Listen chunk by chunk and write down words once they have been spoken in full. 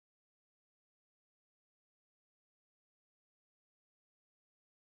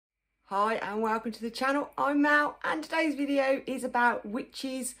Hi and welcome to the channel. I'm Mel and today's video is about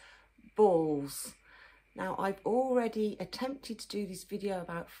witches' balls. Now I've already attempted to do this video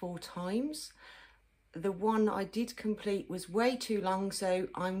about 4 times. The one I did complete was way too long, so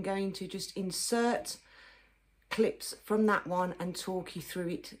I'm going to just insert clips from that one and talk you through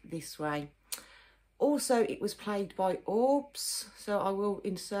it this way. Also, it was played by Orbs, so I will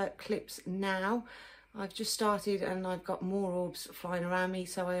insert clips now. I've just started and I've got more orbs flying around me,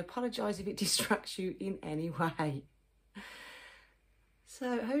 so I apologise if it distracts you in any way.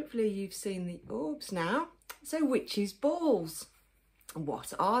 So hopefully you've seen the orbs now. So witches' balls,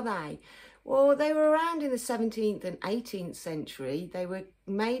 what are they? Well, they were around in the 17th and 18th century. They were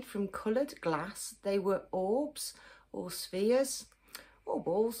made from coloured glass. They were orbs or spheres or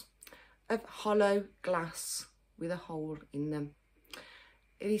balls of hollow glass with a hole in them.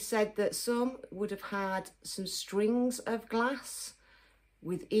 It is said that some would have had some strings of glass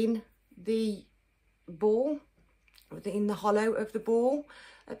within the ball, within the hollow of the ball,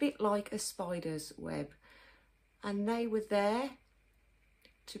 a bit like a spider's web. And they were there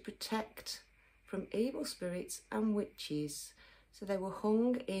to protect from evil spirits and witches. So they were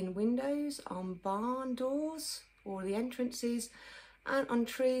hung in windows, on barn doors or the entrances, and on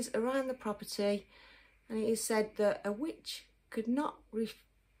trees around the property. And it is said that a witch could not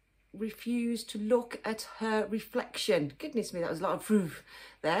refuse to look at her reflection. Goodness me, that was a lot of proof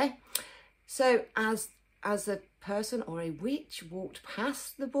there. So as a person or a witch walked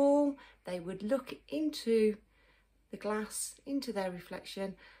past the ball, they would look into the glass, into their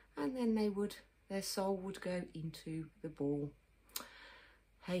reflection, and then their soul would go into the ball.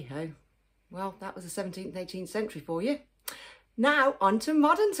 Hey ho. Well, that was the 17th, 18th century for you. Now on to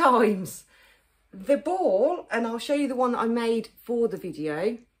modern times. The ball, and I'll show you the one that I made for the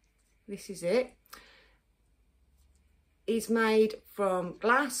video. This is it. Is made from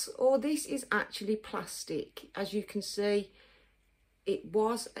glass, or this is actually plastic. As you can see, it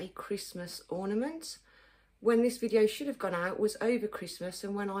was a Christmas ornament. When this video should have gone out was over Christmas,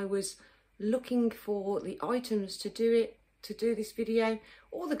 and when I was looking for the items to do this video,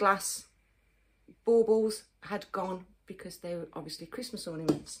 all the glass baubles had gone because they were obviously Christmas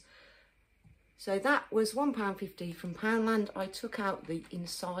ornaments. So that was £1.50 from Poundland. I took out the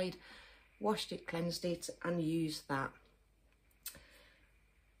inside, washed it, cleansed it, and used that.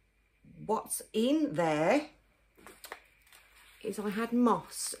 What's in there is I had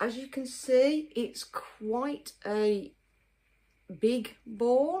moss. As you can see, it's quite a big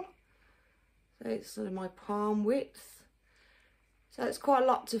ball. So it's sort of my palm width. So it's quite a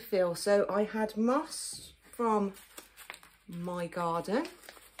lot to fill. So I had moss from my garden.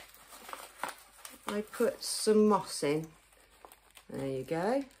 I put some moss in. There you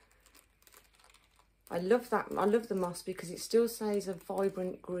go. I love that. I love the moss because it still stays a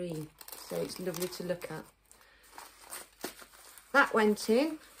vibrant green. So it's lovely to look at. That went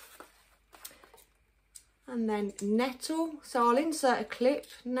in. And then nettle. So I'll insert a clip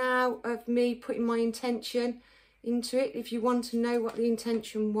now of me putting my intention into it. If you want to know what the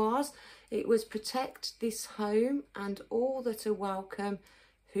intention was, it was protect this home and all that are welcome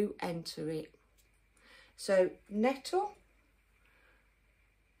who enter it. So nettle,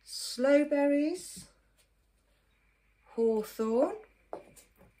 slowberries, hawthorn,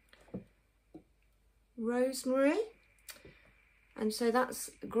 rosemary, and so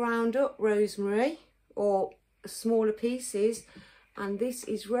that's ground up rosemary or smaller pieces, and this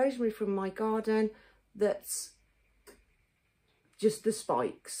is rosemary from my garden that's just the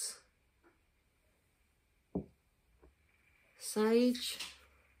spikes. Sage,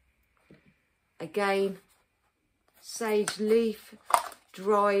 again, sage leaf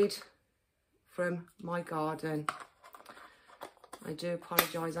dried from my garden. I do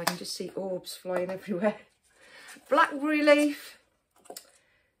apologise, I can just see orbs flying everywhere. Blackberry leaf,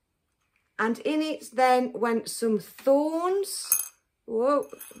 and in it then went some thorns. Whoa,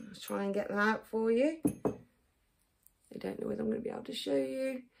 let's try and get them out for you. I don't know whether I'm going to be able to show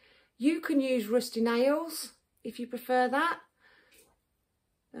you. You can use rusty nails if you prefer that.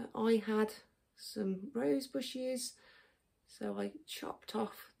 I had some rose bushes, so I chopped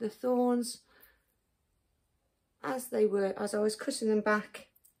off the thorns as I was cutting them back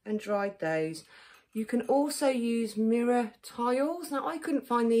and dried those. You can also use mirror tiles. Now I couldn't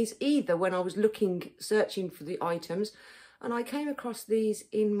find these either when I was searching for the items, and I came across these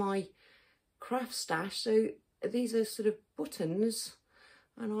in my craft stash. So these are sort of buttons,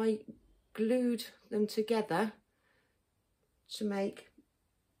 and I glued them together to make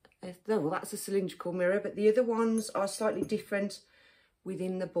well, that's a cylindrical mirror, but the other ones are slightly different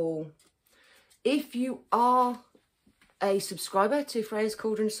within the ball. If you are a subscriber to Freya's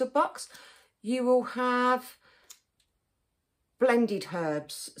Cauldron Subbox, you will have blended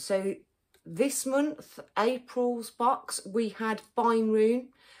herbs. So this month, April's box, we had Vine Rune.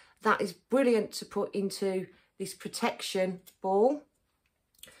 That is brilliant to put into this protection ball.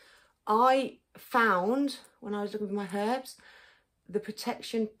 I found, when I was looking for my herbs, the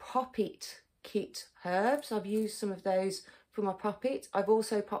Protection Pop-It kit herbs. I've used some of those for my Pop-It. I've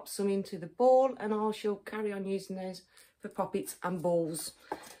also popped some into the ball, and I shall carry on using those for Pop-Its and balls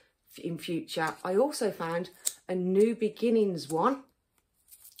in future. I also found a New Beginnings one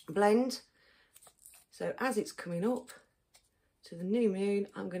blend. So as it's coming up to the new moon,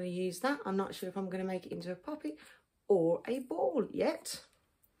 I'm going to use that. I'm not sure if I'm going to make it into a Pop-It or a ball yet.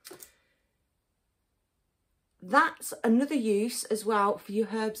 That's another use as well for your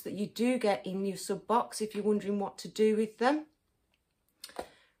herbs that you do get in your sub box if you're wondering what to do with them.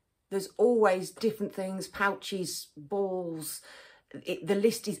 There's always different things, pouches, balls. The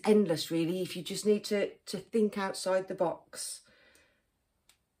list is endless really if you just need to think outside the box.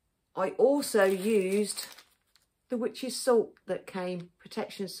 I also used the witch's salt that came,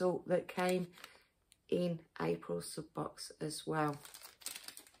 protection salt that came in April's sub box as well.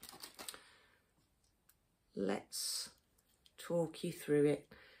 Let's talk you through it.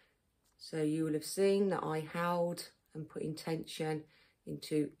 So you will have seen that I held and put intention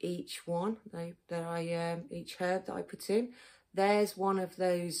into each one each herb that I put in. There's one of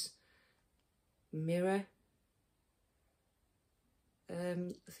those mirror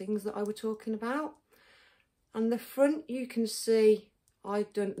things that I was talking about. On the front you can see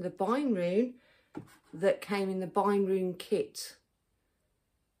I've done the Vine Rune that came in the Vine Rune kit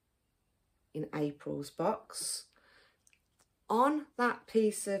in April's box. On that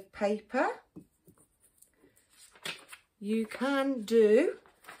piece of paper you can do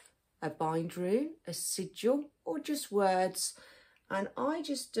a bind rune, a sigil, or just words, and I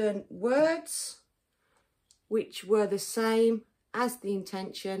just done words which were the same as the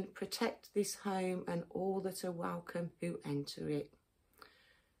intention: protect this home and all that are welcome who enter it.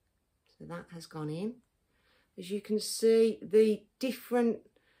 So that has gone in. As you can see, the different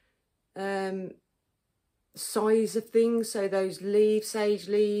size of things, so those leaves, sage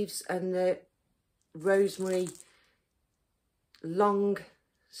leaves, and the rosemary long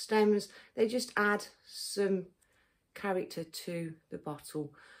stems, they just add some character to the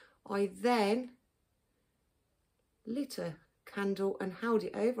bottle. I then lit a candle and held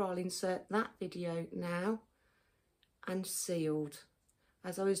it over. I'll insert that video now, and sealed.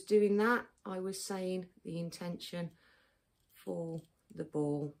 As I was doing that, I was saying the intention for the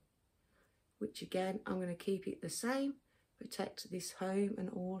ball, which again, I'm going to keep it the same: protect this home and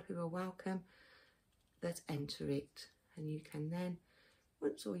all who are welcome that enter it. And you can then,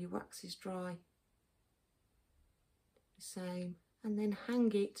 once all your wax is dry, the same, and then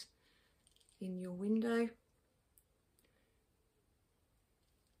hang it in your window.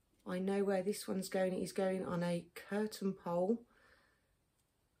 I know where this one's going. It is going on a curtain pole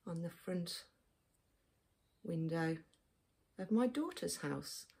on the front window of my daughter's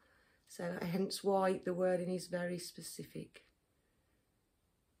house. So hence why the wording is very specific.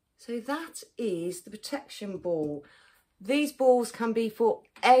 So that is the protection ball. These balls can be for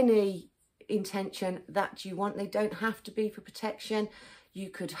any intention that you want. They don't have to be for protection. You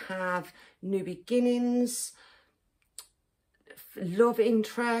could have new beginnings, love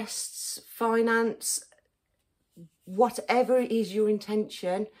interests, finance, whatever it is your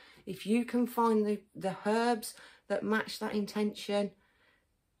intention. If you can find the herbs that match that intention,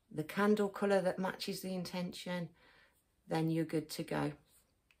 the candle colour that matches the intention, then you're good to go.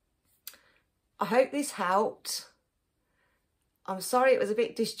 I hope this helped. I'm sorry it was a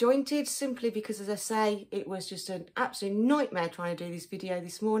bit disjointed, simply because, as I say, it was just an absolute nightmare trying to do this video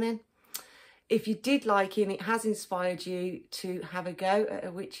this morning. If you did like it and it has inspired you to have a go at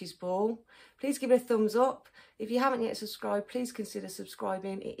a witch's ball, please give it a thumbs up. If you haven't yet subscribed, please consider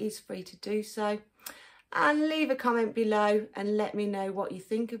subscribing. It is free to do so. And leave a comment below and let me know what you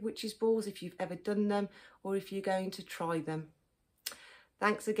think of witch's balls, if you've ever done them or if you're going to try them.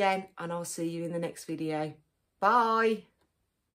 Thanks again, and I'll see you in the next video. Bye.